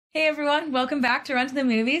Hey everyone, welcome back to Run to the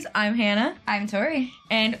Movies. I'm Hannah. I'm Tori.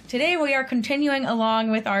 And today we are continuing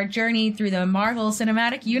along with our journey through the Marvel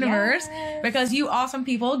Cinematic Universe because you awesome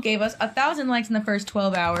people gave us 1,000 likes in the first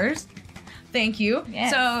 12 hours. Thank you.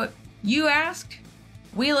 Yes. So you asked,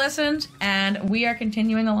 we listened, and we are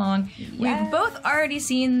continuing along. Yes. We've both already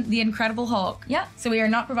seen The Incredible Hulk. Yep. So we are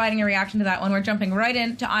not providing a reaction to that one. We're jumping right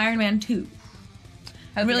into Iron Man 2.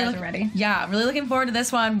 Hope you guys are ready. Yeah, really looking forward to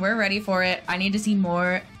this one. We're ready for it. I need to see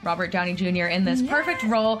more Robert Downey Jr. in this perfect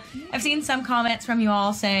role. I've seen some comments from you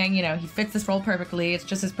all saying, you know, he fits this role perfectly. It's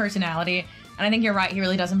just his personality. And I think you're right. He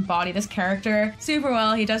really does embody this character super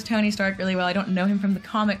well. He does Tony Stark really well. I don't know him from the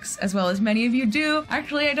comics as well as many of you do.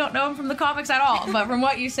 Actually, I don't know him from the comics at all. But from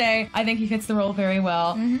what you say, I think he fits the role very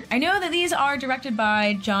well. I know that these are directed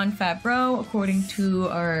by Jon Favreau, according to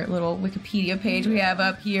our little Wikipedia page we have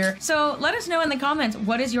up here. So let us know in the comments,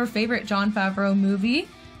 what is your favorite Jon Favreau movie?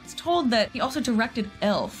 It's told that he also directed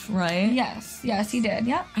Elf, right? Yes, he did.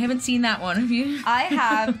 Yep. I haven't seen that one. Have you? I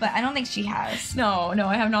have, but I don't think she has. No,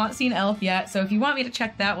 I have not seen Elf yet. So if you want me to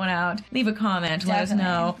check that one out, leave a comment. Let us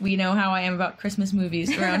know. We know how I am about Christmas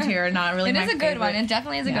movies around here. Not really. It my is a good favorite. one. It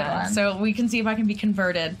definitely is a good one. So we can see if I can be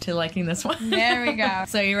converted to liking this one. There we go.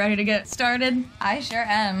 So you ready to get started? I sure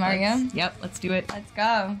am. Are you? Yep. Let's do it. Let's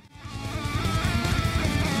go.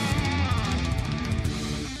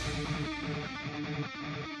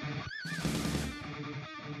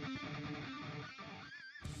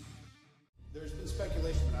 There's been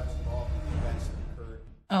speculation that I was involved in the events that occurred.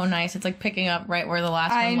 Oh, nice. It's like picking up right where the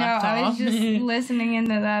last one left off. I was just listening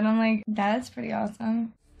into that. I'm like, that's pretty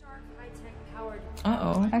awesome.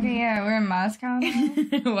 Uh-oh. Okay, yeah, we're in Moscow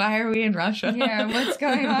now. Why are we in Russia? Yeah, what's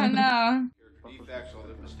going on now? Your defects, all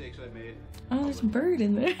the mistakes I made. Oh, there's a bird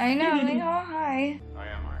in there. I know, I'm like, oh, hi. I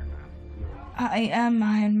am Iron Man. I am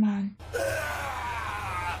Iron Man.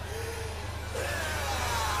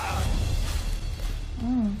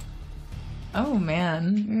 Oh,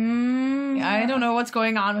 man. I don't know what's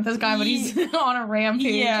going on with this guy, but he's on a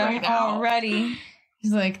rampage right now. Already.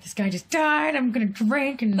 He's like, this guy just died, I'm gonna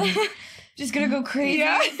drink and... Just gonna go crazy.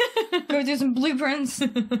 Yeah. Go do some blueprints.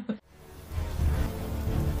 Aww.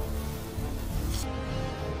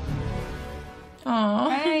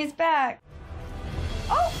 And he's back.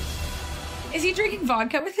 Oh! Is he drinking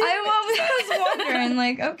vodka with him? I was wondering,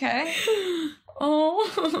 like, okay.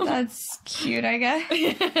 Oh. That's cute, I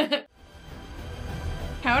guess.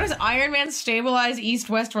 How does Iron Man stabilize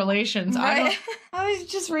East-West relations? Right? I was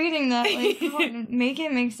just reading that, like, make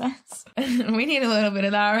it make sense. We need a little bit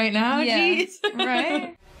of that right now. Yeah. Jeez.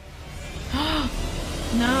 Right?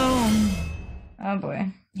 No. Oh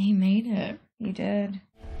boy. He made it. He did.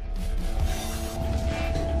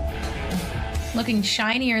 Looking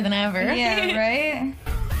shinier than ever. Yeah, right?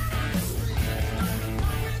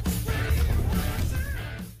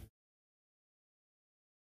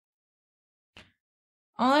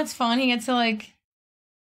 Oh, that's fun. He gets to, like,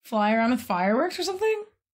 fly around with fireworks or something?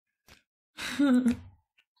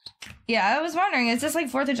 Yeah, I was wondering, is this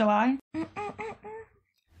like 4th of July?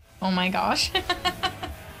 Oh my gosh.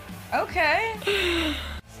 Okay.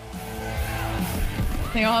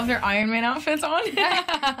 They all have their Iron Man outfits on.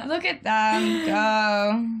 Look at them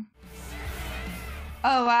go.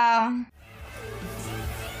 Oh, wow.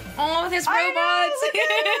 Oh, with his robots.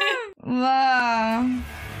 Wow.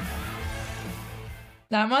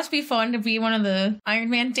 That must be fun to be one of the Iron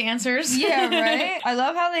Man dancers. Yeah, right? I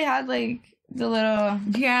love how they had, like, the little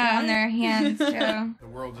on their hands, too. The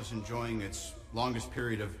world is enjoying its longest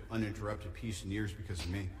period of uninterrupted peace in years because of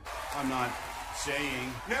me. I'm not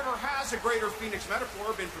saying never has a greater Phoenix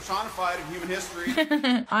metaphor been personified in human history.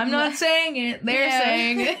 I'm not saying it. They're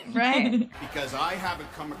saying it. Right? Because I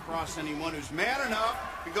haven't come across anyone who's man enough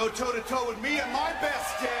to go toe-to-toe with me at my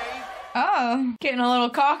best day. Oh. Getting a little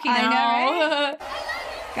cocky now. I know, right?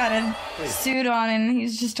 Got a suit on and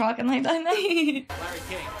he's just talking like that. Larry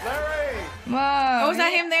King. Larry! Whoa. Oh, was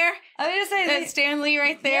that him there? I was gonna say That's Stan Lee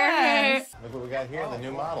right there. Yes. Look what we got here, the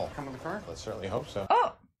new model. Come in the front. Let's certainly hope so.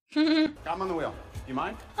 Oh. I'm on the wheel. You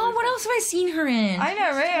mind? Oh, what else have I seen her in? I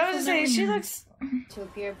know, right? I was gonna say, she looks... To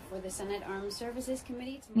appear before the Senate Armed Services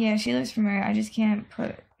Committee. Yeah, she looks familiar. I just can't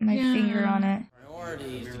put my finger on it.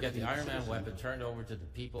 Priority is to get the Iron Man weapon turned over to the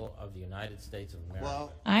people of the United States of America.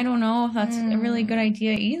 Well, I don't know if that's a really good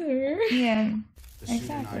idea either. Yeah. the suit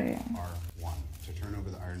Exactly. and I are one. To turn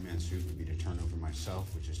over the Iron Man suit would be to turn over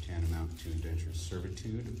myself, which is tantamount to indentured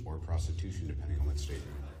servitude or prostitution, depending on what state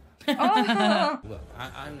you're in. Oh. Look,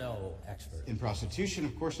 I'm no expert. In prostitution,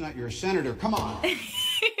 of course not. You're a senator. Come on.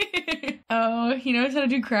 Oh, he knows how to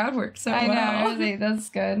do crowd work so I know. I well. was like, that's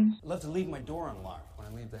good. I love to leave my door unlocked when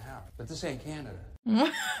I leave the house, but this ain't Canada.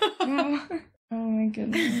 Oh my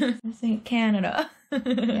goodness. This ain't Canada. Yeah,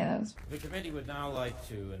 that was The committee would now like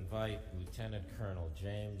to invite Lieutenant Colonel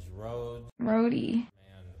James Rhodes, Rhodey.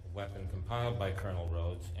 and a weapon compiled by Colonel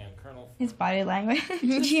Rhodes, and Colonel... His body language.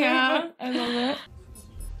 Yeah. I love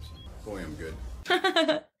Boy, I'm good.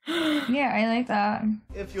 it. Yeah, I like that.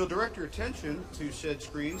 If you'll direct your attention to said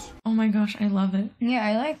screens. Oh my gosh, I love it. Yeah,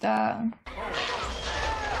 I like that.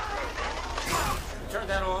 Turn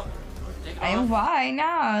that off. Take it off. Why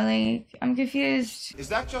now? Like, I'm confused. Is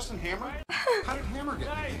that Justin Hammer? How did Hammer get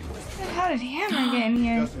in the game? How did Hammer get in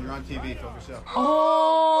here? Justin, you're on TV. Focus up.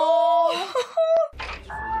 Oh.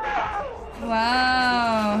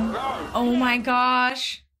 Wow. Oh my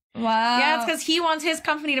gosh. Wow. Yeah, it's because he wants his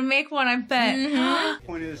company to make one, I bet.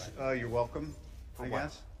 Point is, you're welcome, I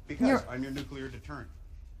guess. Because I'm your nuclear deterrent.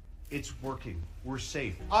 It's working. We're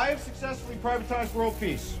safe. I have successfully privatized world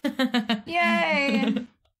peace. Yay.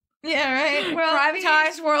 Yeah, right?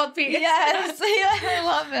 Privatized world peace. Yes. Yeah, I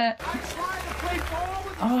love it.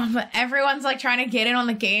 Oh, but everyone's like trying to get in on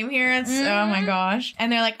the game here. It's oh my gosh.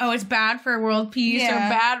 And they're like, oh, it's bad for world peace or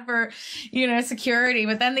bad for, security.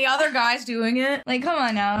 But then the other guy's doing it. Like, come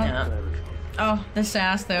on now. Yeah. Oh, the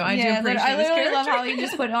sass though. I do appreciate I this literally love character. how he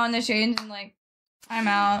just put on the shades and like, I'm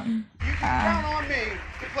out. Count on me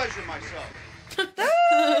to pleasure myself.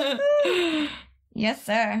 Yes,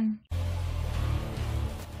 sir.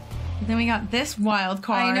 Then we got this wild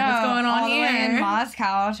card. I know. What's going on all the way in here?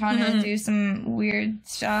 Moscow trying to do some weird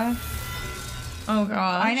stuff. Oh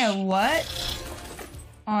gosh. I know what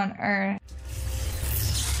on earth.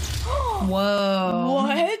 Whoa.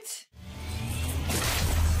 What?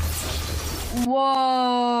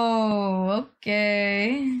 Whoa.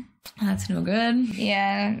 Okay. That's no good.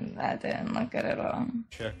 Yeah, that didn't look good at all.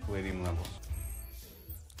 Check palladium levels.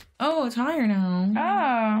 Oh, it's higher now.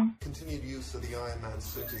 Oh. Continued use of the Iron Man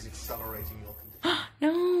suit is accelerating your condition.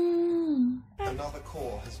 No. Another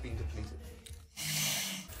core has been depleted.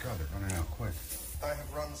 God, they're running out quick. I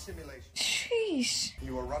have run simulations. Sheesh.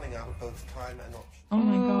 You are running out of both time and options. Oh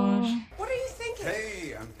my gosh. What are you thinking?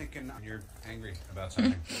 Hey, I'm thinking you're angry about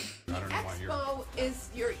something. I don't know why you're... Expo is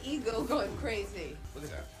your ego going crazy. Look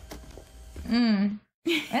at that.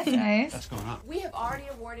 That's nice. What's going on? We have already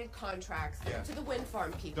awarded contracts to the wind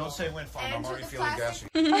farm people. Don't say wind farm. And I'm to already the feeling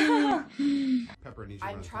plastic- gassy. Pepper needs to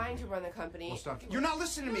I'm run trying the to run the company. Well, stop. You're not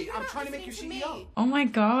listening to me. You're I'm not trying to make you listening to CEO. me. Oh my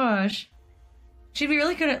gosh. She'd be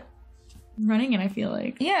really good at running it, I feel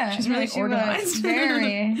like. Yeah, She's really she organized.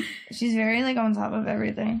 was she's very like on top of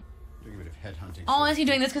everything. Doing a bit of headhunting. Oh, is he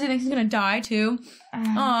doing this because he thinks he's gonna die too?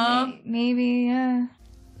 Aw. Maybe, yeah.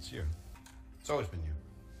 It's you. It's always been you.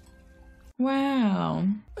 Wow.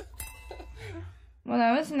 Well,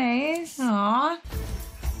 that was nice. Aw.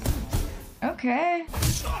 Okay.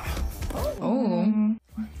 Oh.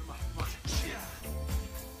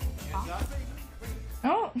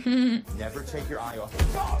 Oh. Never take your eye off.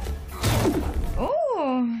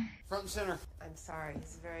 Ooh. Front and center. I'm sorry,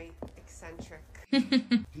 he's very eccentric.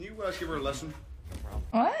 Can you give her a lesson?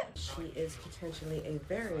 What? She is potentially a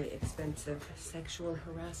very expensive sexual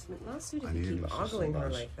harassment lawsuit I if you needed keep an assistant ogling her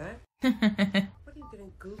boss. like that. What are you gonna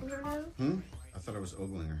Google her now? I thought I was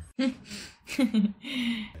ogling her.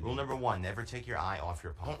 Rule number 1, never take your eye off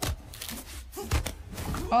your opponent.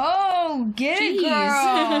 Oh, get it,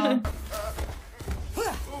 girl.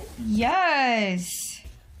 Yes.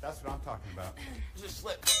 That's what I'm talking about. Just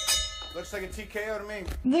slip. Looks like a TKO to me.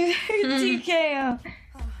 TKO.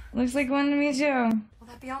 Looks like one to me too. Will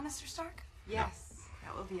that be all, Mr. Stark? Yes.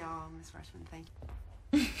 That will be all, Miss Rushman. Thank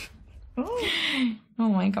you. Ooh. Oh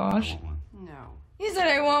my gosh. No. He said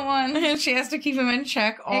I want one. She has to keep him in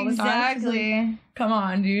check all the time. She's like, Exactly. come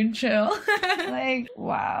on, dude, chill. Like,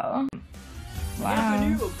 wow.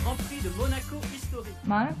 Wow.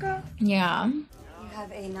 Monica? Yeah. You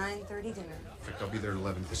have a 9:30 dinner. In fact, I'll be there at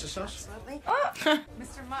 11. Is this us? Absolutely. Oh.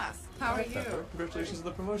 Mr. Musk, how are you? Congratulations on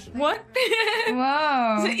the promotion. What?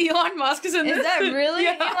 Wow. Is it Elon Musk is in this? Is that really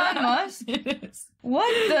Yeah. Elon Musk? It is.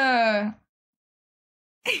 What the?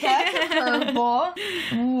 That's a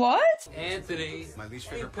curveball. What? Anthony. My least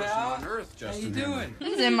favorite Hey, person pal. on earth, Justin. How you doing?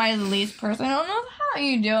 This is my least person. I don't know how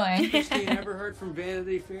you doing. Christine, ever heard from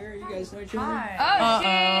Vanity Fair? You guys know each other? Hi. Oh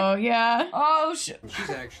Uh-oh, yeah. Oh shit.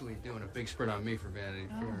 She's actually doing a big spread on me for Vanity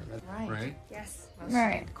Fair. Right? Yes.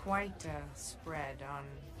 Right. Quite a spread on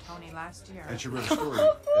Tony last year. And she wrote a story as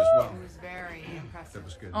well. It was very impressive. That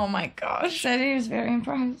was good. Oh my gosh. Said he was very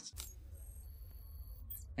impressed.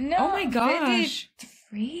 No. Oh my gosh.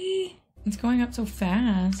 53? It's going up so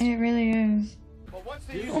fast. It really is. Well, what's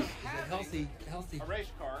the He's use a of healthy. a race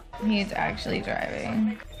car? He's actually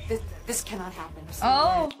driving. This cannot happen.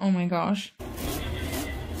 Oh. Oh my gosh.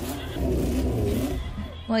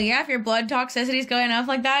 Well, yeah, if your blood toxicity's going up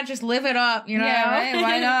like that, just live it up, you know? Yeah, right?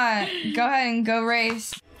 Why not? Go ahead and go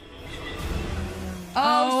race.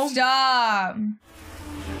 Oh, stop.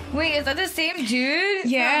 Wait, is that the same dude?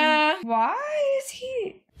 Yeah. Why is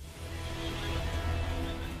he...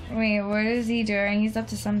 Wait, what is he doing? He's up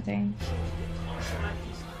to something.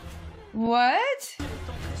 What?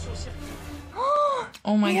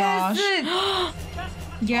 Oh my gosh.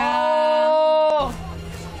 Yeah. Oh.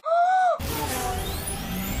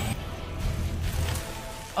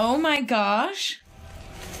 Oh my gosh.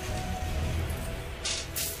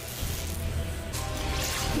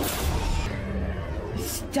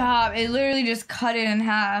 Stop. It literally just cut it in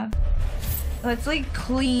half. It's like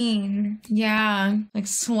clean. Yeah. Like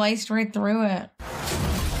sliced right through it.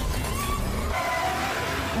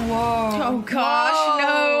 Whoa. Oh gosh,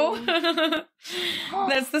 no.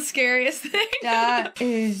 That's the scariest thing. That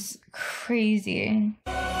is crazy.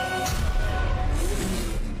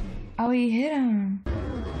 Oh, he hit him.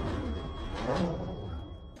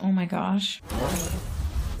 Oh my gosh.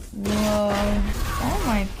 Whoa. Oh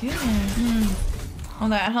my goodness. Oh,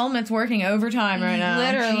 that helmet's working overtime right now.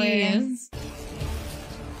 Literally. Jeez.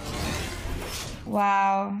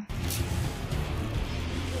 Wow.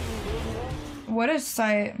 What a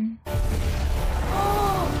sight.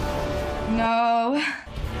 No.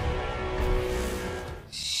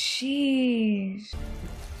 Sheesh.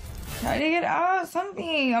 Try to get out.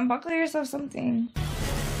 Something. Unbuckle yourself something.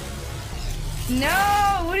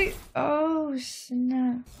 No. What are you... Oh,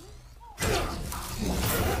 snap.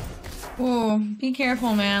 Ooh, be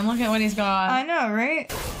careful, man. Look at what he's got. I know, right?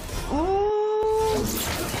 Ooh.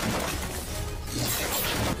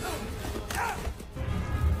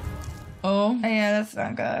 Oh. Yeah, that's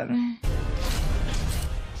not good.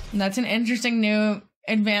 That's an interesting new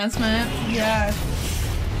advancement. Yeah.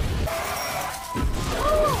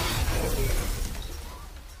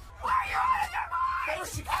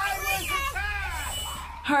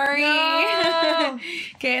 Hurry! No.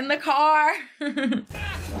 Get in the car.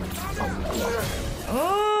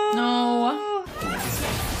 Oh No.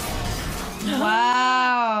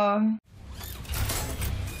 Wow.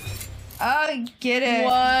 Oh, get it.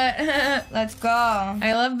 What? Let's go.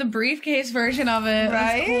 I love the briefcase version of it.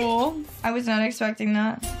 Right? That's cool. I was not expecting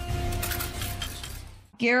that.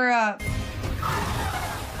 Gear up.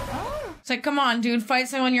 It's like, come on, dude, fight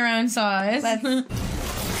someone your own size. Let's...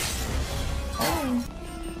 Oh.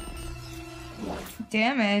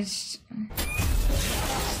 Damaged.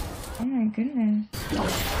 Oh my goodness.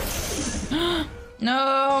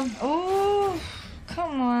 No. Oh,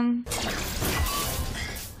 come on.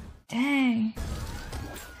 Dang.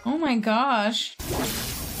 Oh my gosh.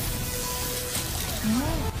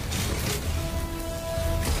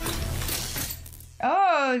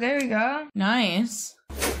 Oh, there we go. Nice.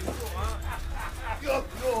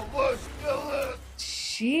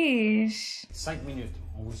 Sheesh. 5 minutes,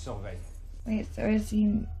 on vous surveille. Wait, so is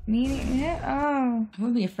he meeting him? Oh. I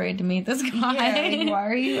would be afraid to meet this guy. Yeah, like, why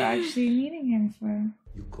are you actually meeting him for?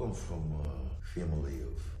 You come from a family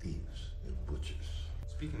of thieves and butchers.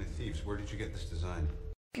 Speaking of thieves, where did you get this design?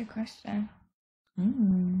 Good question.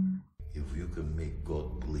 If you can make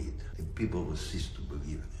God bleed, then people will cease to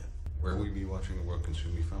believe in him. Where will you be watching the world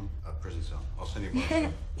consume me from? A prison cell. I'll send you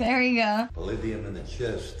both. There you go. Palladium in the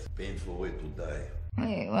chest, painful way to die.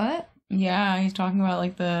 Wait, what? Yeah, he's talking about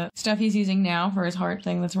like the stuff he's using now for his heart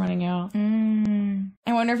thing that's running out.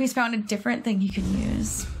 I wonder if he's found a different thing he could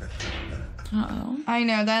use. Uh-oh. I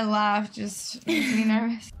know, that laugh just makes me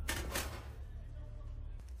nervous.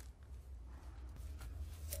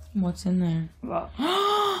 What's in there? Well.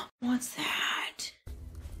 What's that?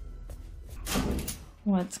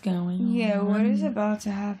 What's going on? Yeah, what is about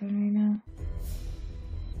to happen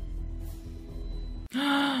right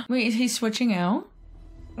now? Wait, is he switching out?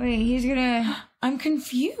 Wait, he's gonna... I'm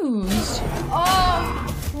confused. Oh!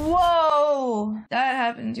 Whoa! That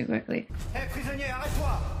happened too quickly.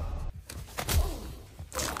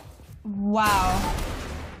 Wow.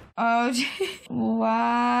 Oh,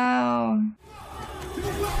 wow.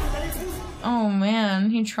 Oh man,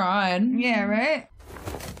 he tried. Yeah, right?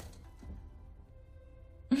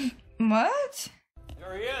 What?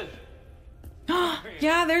 There he is.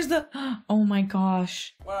 Yeah, there's the... Oh my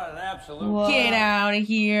gosh. What an absolute... Whoa. Get out of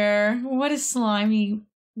here. What a slimy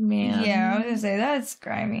man. Yeah, I was gonna say, that's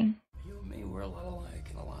grimy. You and me, we're a lot alike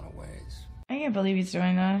in a lot of ways. I can't believe he's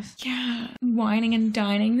doing this. Yeah. Whining and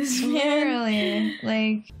dining this man. Literally.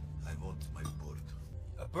 Like... I want my bird.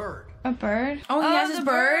 A bird. A bird? Oh, he has his the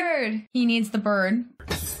bird? He needs the bird.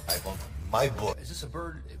 I want my bird. Is this a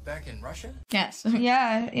bird back in Russia? Yes.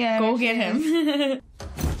 Yeah, yeah. Go get him.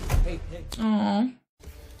 Hey, hey. Aw.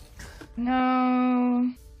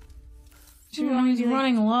 No. He's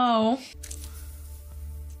running low.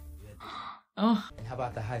 Oh. How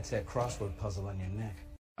about the high-tech crossword puzzle on your neck?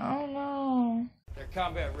 Oh no. They're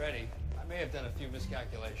combat ready. I may have done a few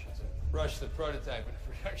miscalculations and rushed the prototype into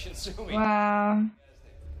production. Sue me. Wow.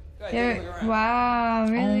 Go ahead, take a look around. Wow,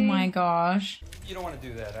 really? Oh my gosh. You don't want to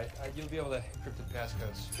do that. You'll be able to encrypt the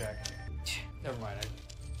passcodes, Jack. Never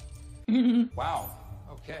mind. Wow.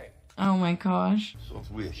 Okay. Oh my gosh. So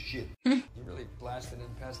weird shit. You really blasted in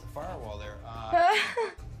past the firewall there.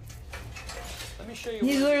 Let me show you.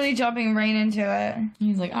 He's literally jumping right into it.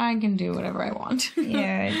 He's like, I can do whatever I want.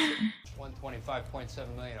 Yeah.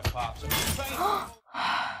 125.7 million a pop. So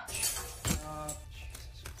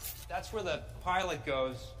that's where the pilot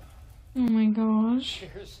goes. Oh my gosh.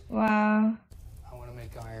 Cheers. Wow. I want to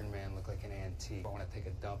make Iron Man look like an antique. I want to take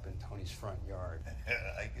a dump in Tony's front yard.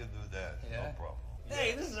 I can do that. Yeah? No problem.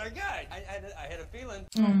 Hey, this is our guy. I had a feeling.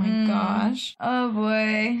 Oh my gosh. Oh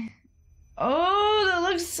boy. Oh, that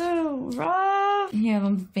looks so rough. Yeah,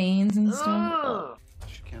 the veins and stuff. I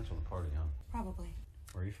should cancel the party, huh? Probably.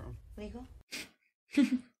 Where are you from? Legal?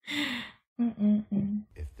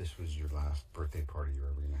 If this was your last birthday party you're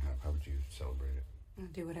ever going to have, how would you celebrate it? I'll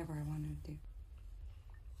do whatever I want to do.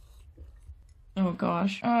 Oh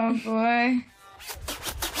gosh. Oh boy.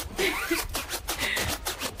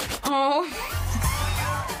 Oh.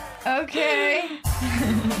 Okay.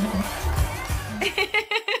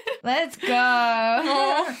 Let's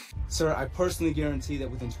go. Sir, I personally guarantee that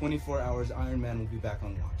within 24 hours, Iron Man will be back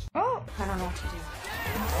on watch. Oh. I don't know what to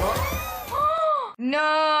do.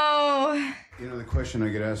 No. You know, the question I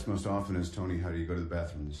get asked most often is, Tony, how do you go to the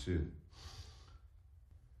bathroom in the suit?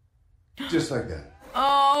 Just like that.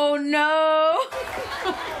 Oh no.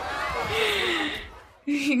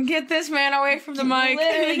 Get this man away from the mic.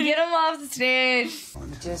 Literally, get him off the stage.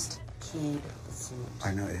 Just keep the suit.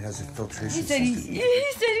 I know, it has a filtration He said he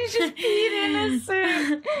just peed in his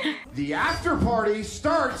suit. The after party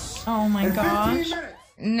starts Oh my in 15 gosh. minutes.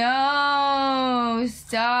 No,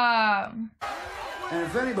 stop. And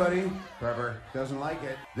if anybody, Trevor, doesn't like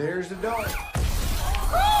it, there's the door.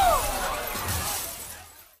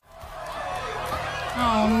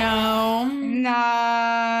 Oh no. No.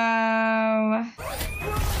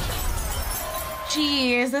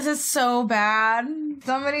 Jeez, this is so bad.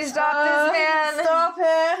 Somebody stop this man. Stop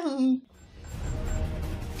him.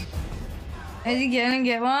 Is he gonna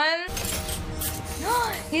get one?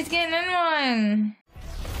 He's getting in one.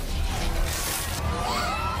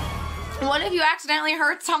 What if you accidentally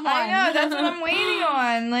hurt someone? I know, that's what I'm waiting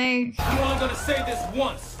on. Like, I'm only gonna say this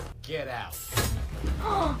once. Get out.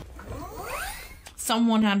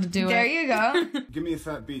 Someone had to do there it. you go. Give me a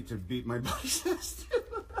fat beat to beat my biceps.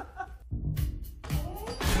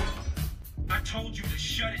 I told you to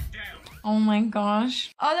shut it down. Oh my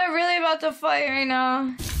gosh. Oh, they're really about to fight right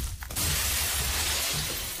now.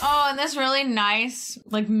 Oh, and this really nice,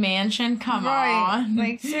 like, mansion. Come Right. on.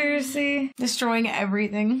 Like, seriously. Destroying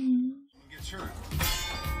everything. Gets hurt.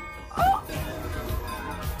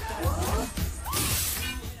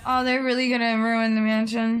 Oh, they're really gonna ruin the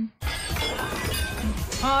mansion.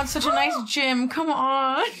 Oh, it's such a nice gym. Come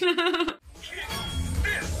on.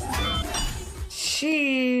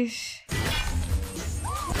 Sheesh.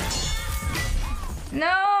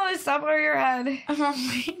 No, stop over your head.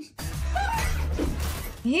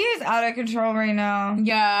 He is out of control right now.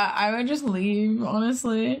 Yeah, I would just leave,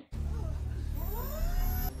 honestly.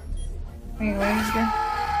 Wait, where's he go?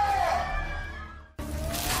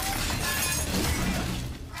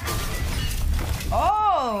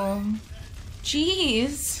 Oh!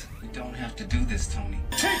 Jeez. We don't have to do this, Tony.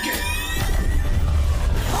 Take it!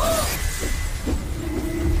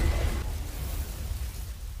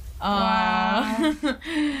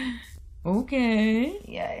 Okay.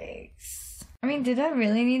 Yikes. I mean, did that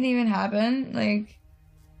really need to even happen? Like,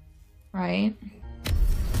 right?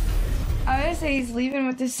 I would say he's leaving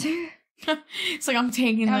with this. It's like, I'm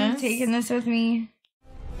taking I'm this. taking this with me.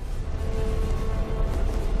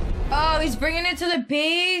 Oh, he's bringing it to the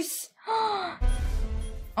base. Oh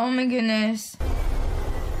my goodness.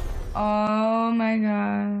 Oh my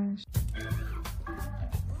gosh.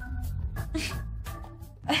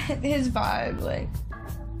 His vibe, like.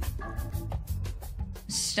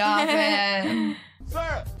 Stop it.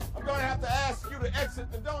 Sir, I'm going to have to ask you to exit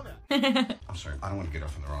the donut. I'm sorry, I don't want to get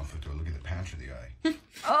off on the wrong foot. Do I look at the pants or the eye?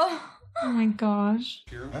 Oh. Oh my gosh.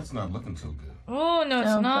 That's not looking so good. Oh, no,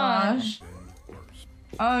 it's Oh not. gosh.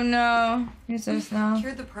 Oh no. He's so now.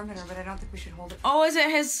 Secured the perimeter, but I don't think we should hold it. Oh, is it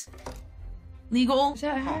his legal? Is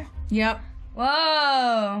that her? Yep.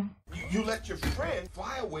 Whoa. You let your friend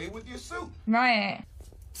fly away with your suit. Right.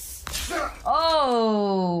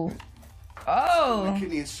 Oh. Oh. My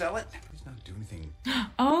kidney and sell it? Please not do anything.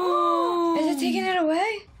 Oh. Is it taking it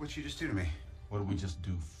away? What'd you just do to me? What did we just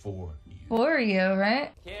do for you? For you,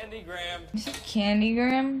 right? Candygram.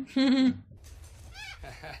 Candygram?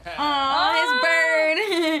 Aw, his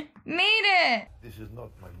bird. Made it. This is not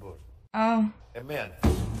my book. Oh. A man,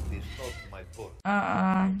 this is not my book.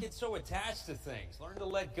 Don't get so attached to things. Learn to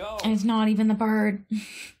let go. And it's not even the bird.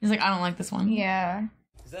 He's like, I don't like this one. Yeah.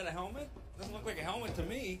 Is that a helmet? Doesn't look like a helmet to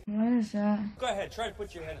me. What is that? Go ahead, try to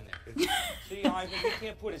put your head in there. See, Ivan, he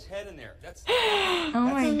can't put his head in there. That's. Oh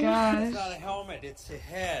my gosh. It's not a helmet. It's a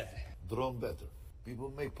head. Drawn better.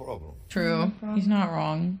 People make problems. True. He's not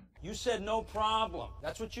wrong. You said no problem.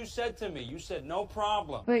 That's what you said to me. You said no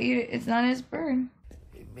problem. But it's not his bird.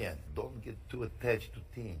 Hey man, don't get too attached to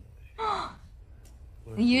things.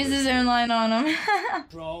 He used his own line on him.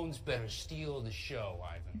 Drones better steal the show,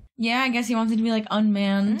 Ivan. Yeah, I guess he wants it to be like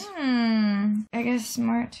unmanned. I guess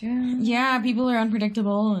smart too. Yeah, people are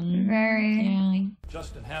unpredictable and very. Yeah.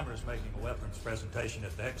 Justin Hammer's making a weapons presentation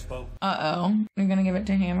at the expo. Uh-oh. You're gonna give it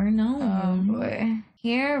to Hammer? No. Oh boy.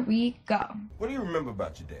 Here we go. What do you remember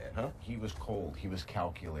about your dad, huh? He was cold. He was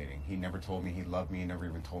calculating. He never told me he loved me. He never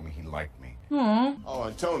even told me he liked me. Aww. Oh,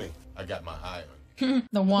 and Tony, I got my eye on you.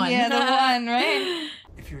 The one. Yeah, the one, right?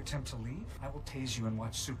 If you attempt to leave, I will tase you and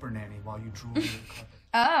watch Super Nanny while you drool in your carpet.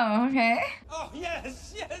 Oh, okay. Oh,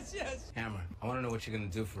 yes, yes, yes. Hammer, I want to know what you're going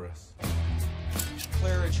to do for us.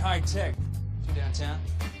 Claridge High Tech. You downtown?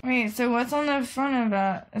 Wait, so what's on the front of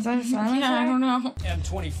that? Is that a silencer? Yeah, I don't know.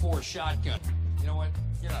 M24 shotgun. You know what?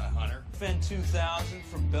 You're not a hunter. Fen 2000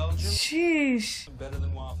 from Belgium. Sheesh. Better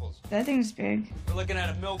than waffles. That thing's big. We're looking at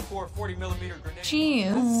a Milcore 40mm grenade.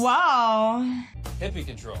 Jeez. Wow. Hippie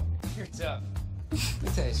control. You're tough. Let me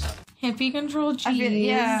tell you something. Hippie control,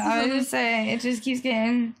 jeez. I was just saying, it just keeps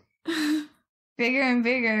getting bigger and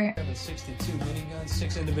bigger. 762 minigun,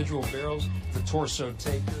 6 individual barrels, the torso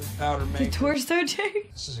taker, powder maker. The torso taker?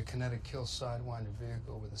 This is a kinetic kill sidewinder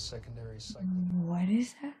vehicle with a secondary cycle. What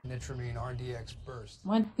is that? Nitramine RDX burst.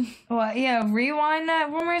 What? What? Yeah, rewind that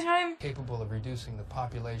one more time. Capable of reducing the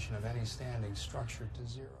population of any standing structure to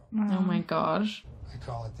 0. Oh my gosh. I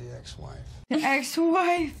call it the ex-wife. The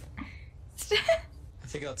ex-wife. I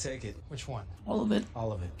think I'll take it. Which one? All of it.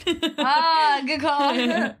 All of it. Ah, good call.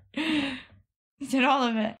 He said all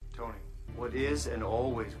of it. Tony, what is and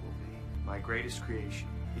always will be my greatest creation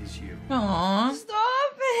is you. Aww.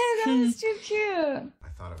 Stop it. That was too cute. I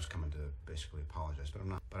thought I was coming to basically apologize, but I'm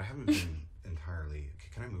not. But I haven't been entirely.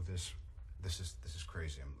 Can I move this? This is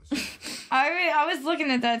crazy. I was looking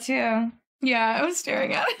at that too. Yeah, I was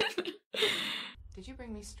staring at it. Did you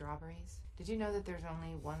bring me strawberries? Did you know that there's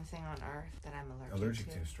only one thing on Earth that I'm allergic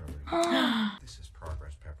to? Strawberries. This is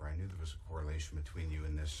progress, Pepper. I knew there was a correlation between you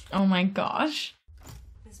and this. Oh my gosh.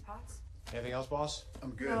 Miss Potts? Anything else, boss?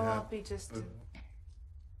 I'm good. No, I'll be just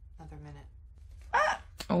another minute.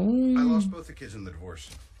 Oh. I lost both the kids in the divorce.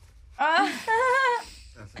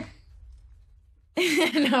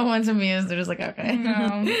 No one's amused. They're just like, okay.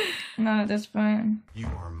 No, not at this point. You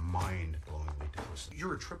are mind-blowingly different.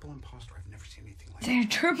 You're a triple imposter. I've never seen anything like They're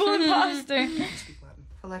triple imposter.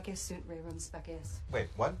 Falacius sunt rerum species. Wait,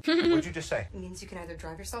 what? What'd you just say? It means you can either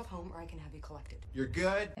drive yourself home or I can have you collected. You're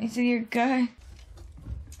good. I said you're good.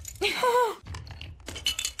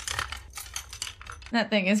 That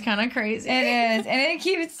thing is kind of crazy. It is, and it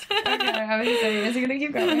keeps. Okay, I was saying, is it gonna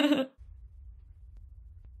keep going?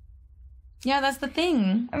 Yeah, that's the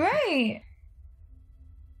thing. All right.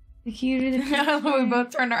 The key to the. We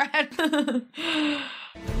both turned our head.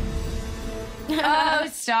 Oh,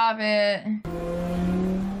 stop it.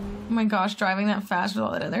 Oh my gosh, driving that fast with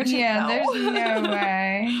all that other shit. Yeah, no. there's no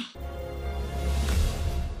way.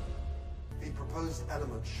 A proposed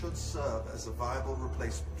element should serve as a viable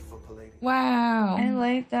replacement for palladium. Wow. I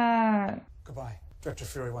like that. Goodbye. Director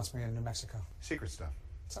Fury wants me in New Mexico. Secret stuff.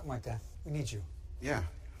 Something like that. We need you. Yeah,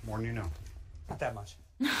 more than you know. Not that much.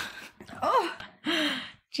 Oh.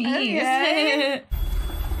 Jeez. Okay.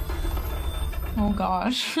 Oh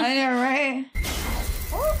gosh. I know, right?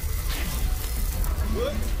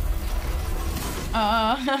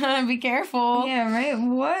 Be careful. Yeah, right?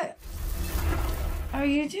 What are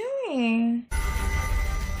you doing?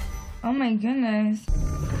 Oh my goodness.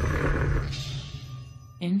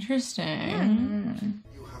 Interesting.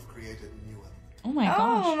 You have created a new element. Oh my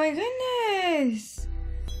gosh. Oh my goodness.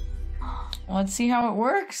 Let's see how it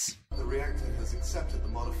works. The reactor has accepted the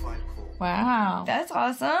modified core. Wow. That's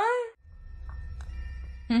awesome.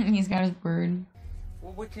 He's got his bird.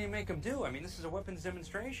 Well, what can you make him do? I mean, this is a weapons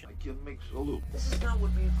demonstration. I can make salute. This is not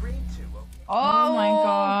what we agreed to. Oh my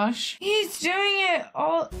gosh. He's doing it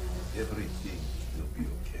all. Everything will be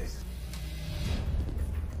okay.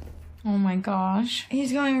 Oh my gosh.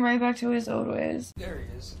 He's going right back to his old ways. There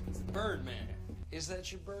he is. It's the bird man. Is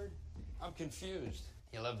that your bird? I'm confused.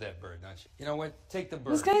 You love that bird, don't you? You know what? Take the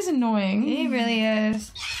bird. This guy's annoying. He really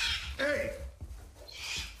is. Hey!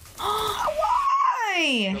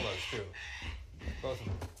 Why? Pillows, too. Both of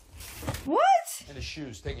them. What? And his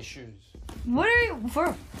shoes. Take his shoes. What are you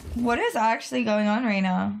for? What is actually going on right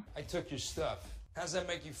now? I took your stuff. How's that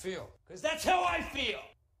make you feel? Because that's how I feel.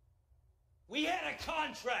 We had a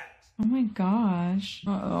contract. Oh my gosh.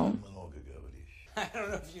 Uh-oh. I don't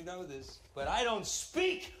know if you know this, but I don't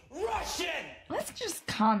speak Russian. Let's just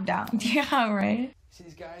calm down. Yeah, right. See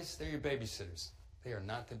these guys? They're your babysitters. They are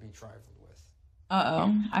not to be trifled with.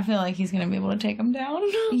 Uh-oh. I feel like he's gonna be able to take him down.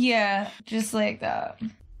 Yeah, just like that.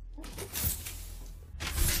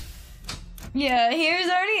 Yeah, he was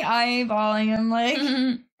already eyeballing him like...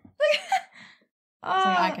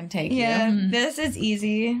 I can take yeah, you. this is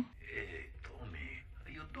easy.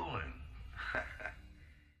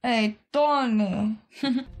 Hey, Tony.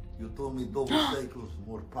 You told me double cycles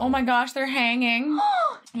more power. Oh my gosh, they're hanging.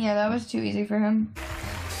 Yeah, that was too easy for him.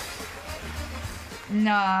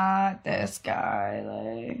 Not this guy,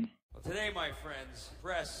 like... Well, today, my friends, the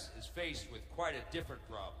press is faced with quite a different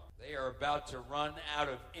problem. They are about to run out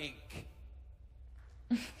of ink.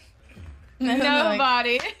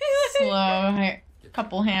 Nobody. Slow.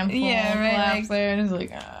 Couple handfuls. Yeah, right. Like, there. It's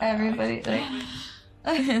like, everybody, like...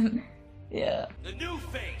 yeah. The new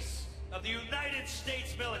face of the United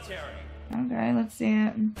States military. Okay, let's see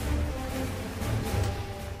it.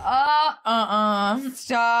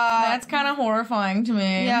 Stop. That's kind of horrifying to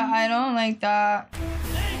me. Yeah, I don't like that.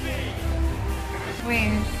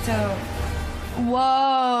 Wait, so...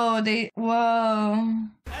 Whoa, Whoa.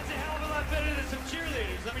 That's a hell of a lot better than some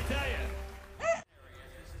cheerleaders, let me tell you.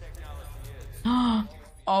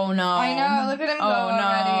 Oh no. I know, look at him go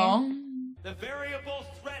already. The variable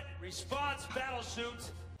threat response battle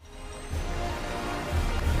suits.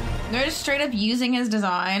 They're just straight up using his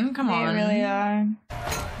design. Come on. They really are.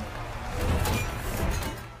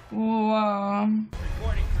 Whoa.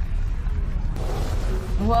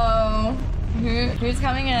 Whoa. Who's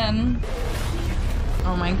coming in?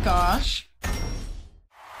 Oh my gosh.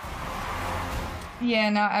 Yeah,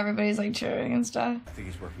 now everybody's like cheering and stuff. I think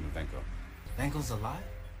he's working with Venko. Venko's alive?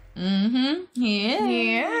 Mm-hmm. He is.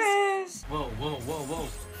 He is. Whoa, whoa, whoa, whoa.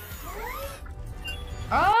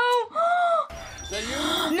 Oh! Is that you?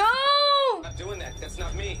 No! I'm not doing that. That's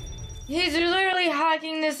not me. He's literally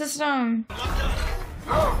hacking the system.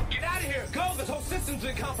 Get out of here! Go! This whole system's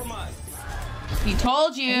been compromised. He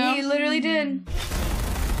told you. He literally did.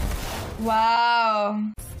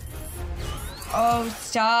 Wow. Oh,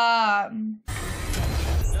 stop.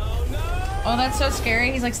 Oh, that's so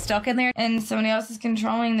scary. He's like stuck in there. And somebody else is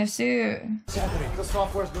controlling the suit. What's happening? The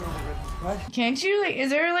software's been overwritten. What? Can't you, like, is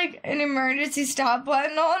there like an emergency stop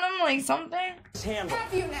button on him? Like something?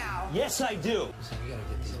 Have you now? Yes, I do. So we gotta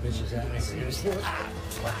get these bitches out of here.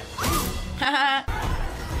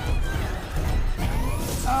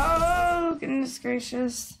 Oh, goodness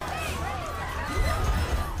gracious.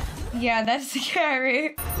 Yeah, that's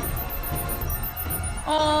scary.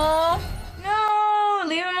 Oh, no,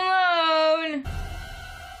 leave him alone.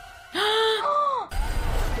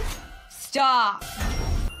 Stop.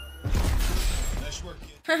 Nice work,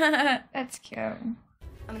 kid. That's cute. I'm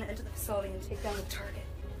gonna enter the facility and take down the target.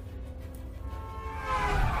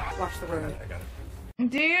 Watch the road. I got it.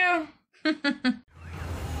 Do you?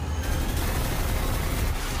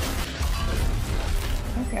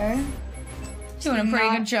 Okay. Doing a pretty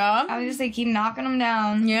good job. I would just say keep knocking them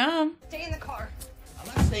down. Yeah. Stay in the car. I'm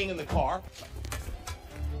not staying in the car.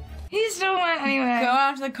 He still went anyway. Go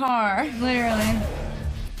out to the car. Literally.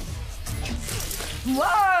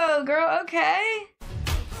 Whoa, girl, okay.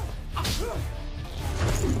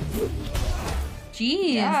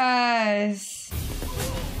 Jeez. Yes.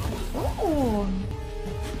 Ooh.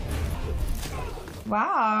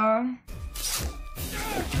 Wow.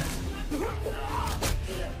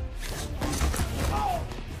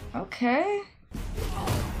 Okay.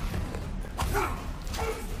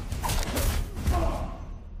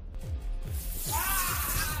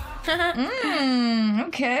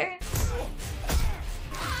 Okay.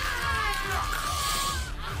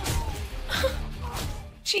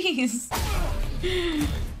 Jeez.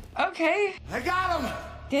 Okay. I got him!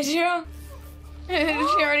 Did you? She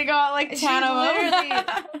already got like 10 of them.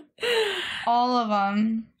 All of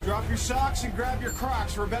them. Drop your socks and grab your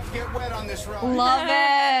Crocs. We're about to get wet on this ride. Love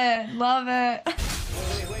it. Love it.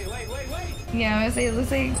 Wait. Yeah, I'm gonna say, let's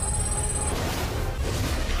say.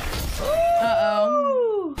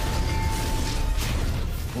 Uh-oh.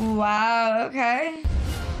 Wow, okay.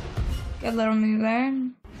 Good little move there.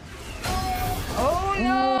 Oh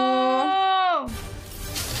no!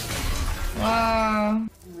 Wow. I'm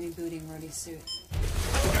rebooting Rhodey's suit.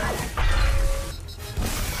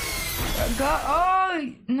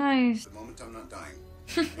 Oh, nice. The moment I'm not dying.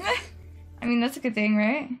 I mean, that's a good thing,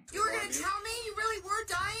 right? You were gonna tell me you really were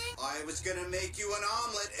dying? I was gonna make you an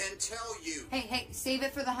omelet and tell you. Hey, save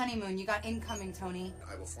it for the honeymoon. You got incoming, Tony.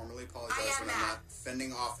 I will formally apologize when I'm not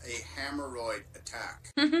fending off a hemorrhoid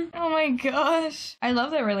attack. Oh my gosh. I love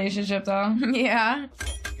their relationship, though. Yeah.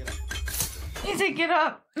 He's like, get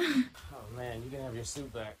up. Oh man, you can have your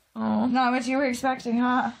suit back. Oh, not what you were expecting,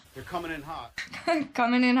 huh? You're coming in hot.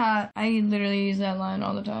 Coming in hot. I literally use that line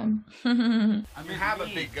all the time. You have a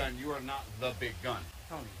big gun. You are not the big gun.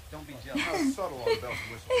 Tony, don't be jealous. How subtle on the bells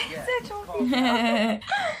and whistles.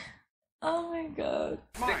 Oh my god.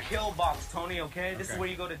 It's the kill box, Tony, okay? This is where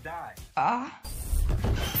you go to die.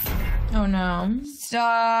 Oh no.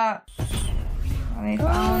 Stop. Oh, they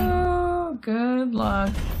found. Oh, good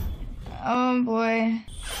luck. Oh boy.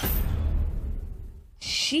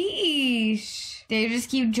 Sheesh. They just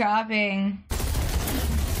keep dropping.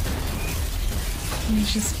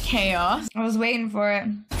 It's just chaos. I was waiting for it.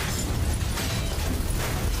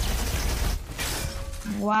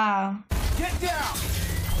 Wow. Get down!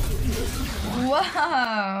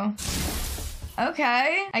 Whoa.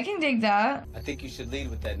 Okay. I can dig that. I think you should lead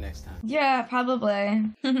with that next time. Yeah, probably.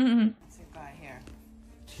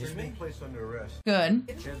 Excuse me? Placed under arrest. Good.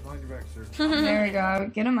 Hands behind your back, sir. There we go.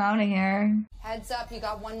 Get him out of here. Heads up, you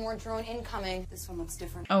got one more drone incoming. This one looks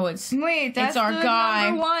different. Oh, it's Wait, that's our the guy.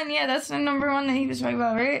 number one. Yeah, that's the number one that he was talking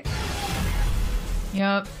about, right?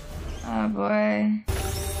 Yep. Oh boy.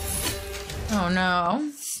 Oh no.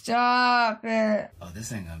 Stop it. Oh,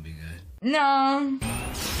 this ain't gonna be good. No.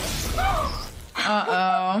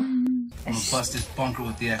 Uh-oh. I'm gonna bust this bunker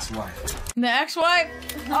with the ex-wife. The ex-wife?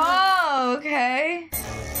 Oh, okay.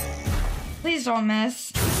 Please don't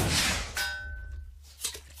miss.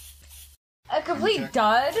 A complete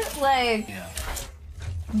dud? Like, yeah.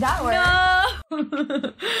 That worked.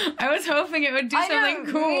 No! I was hoping it would do something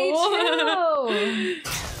cool. Me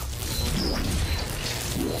too.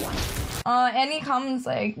 And he comes,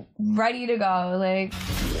 like, ready to go. Like,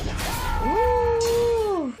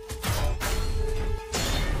 ooh.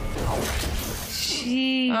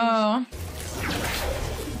 Jeez. Oh.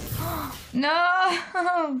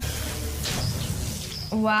 No.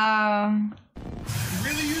 Wow. You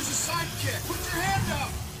really use a sidekick. Put your hand up.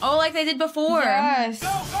 Oh, like they did before. Yes. Go,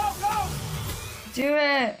 go, go. Do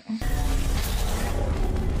it.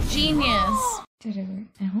 Genius. Did it work?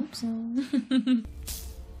 I hope so.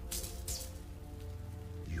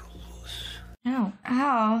 You lose. Ow.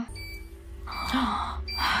 Ow.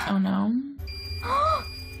 Oh no.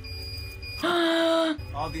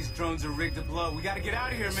 All these drones are rigged to blow. We gotta get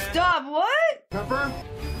out of here, man. Stop. What? Pepper?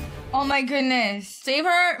 Oh my goodness. Save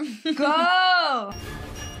her. Go.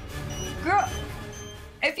 Girl.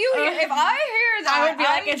 If I hear that, I would be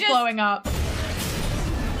like, it's blowing up.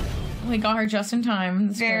 We got her just in time.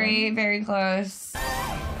 That's very, good. very close.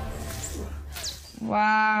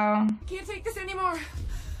 Wow. Can't take this anymore.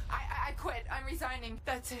 I quit. I'm resigning.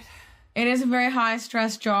 That's it. It is a very high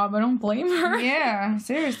stress job. I don't blame her. Yeah,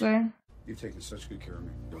 seriously. You've taken such good care of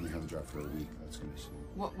me. You only have the job for a week. That's gonna be soon.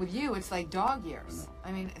 What with you? It's like dog years.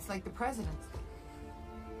 I mean, it's like the president's.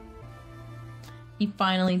 He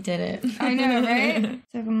finally did it. I know, right?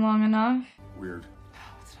 Took him long enough. Weird.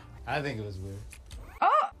 I think it was weird.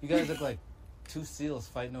 Oh! You guys look like two seals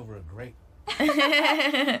fighting over a grape.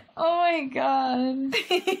 Oh my god.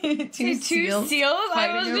 two seals?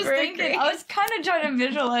 I was just thinking. I was kind of trying to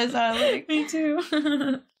visualize that. Like. Me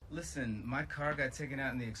too. Listen, my car got taken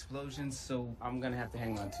out in the explosion, so I'm gonna have to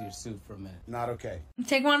hang on to your suit for a minute. Not okay.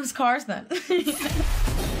 Take one of his cars then.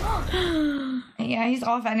 Yeah, he's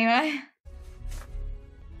off anyway.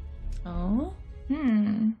 Oh?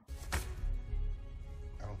 Hmm.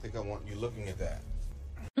 I don't think I want you looking at that.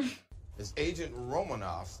 It's Agent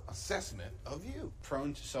Romanoff's assessment of you.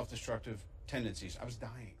 Prone to self-destructive tendencies. I was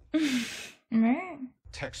dying. Right.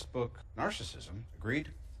 Textbook narcissism.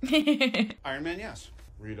 Agreed? Iron Man, yes.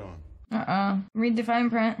 Read on. Read the fine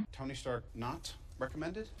print. Tony Stark, not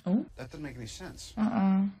recommended? Oh. That doesn't make any sense.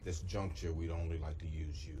 This juncture, we'd only like to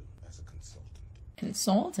use you as a consultant.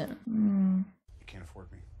 Consultant? You can't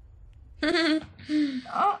afford me.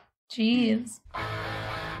 Oh. Jeez.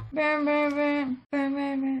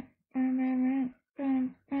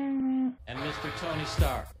 And Mr. Tony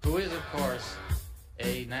Stark, who is, of course,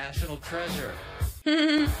 a national treasure.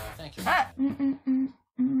 Thank you,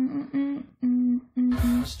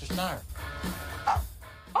 Mr. Stark.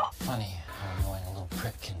 Funny how annoying a little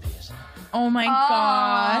prick can be, isn't it? Oh my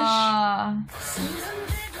gosh.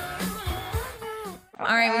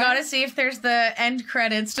 All right, we gotta see if there's the end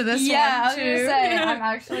credits to this one, I was too. gonna say, I'm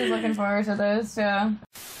actually looking forward to those, too.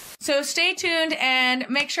 So stay tuned and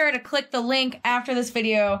make sure to click the link after this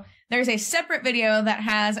video. There's a separate video that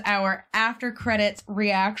has our after credits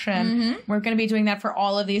reaction. We're going to be doing that for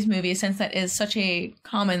all of these movies since that is such a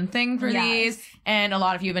common thing for these. And a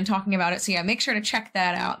lot of you have been talking about it. So yeah, make sure to check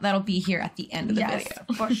that out. That'll be here at the end of the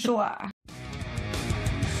video. For sure.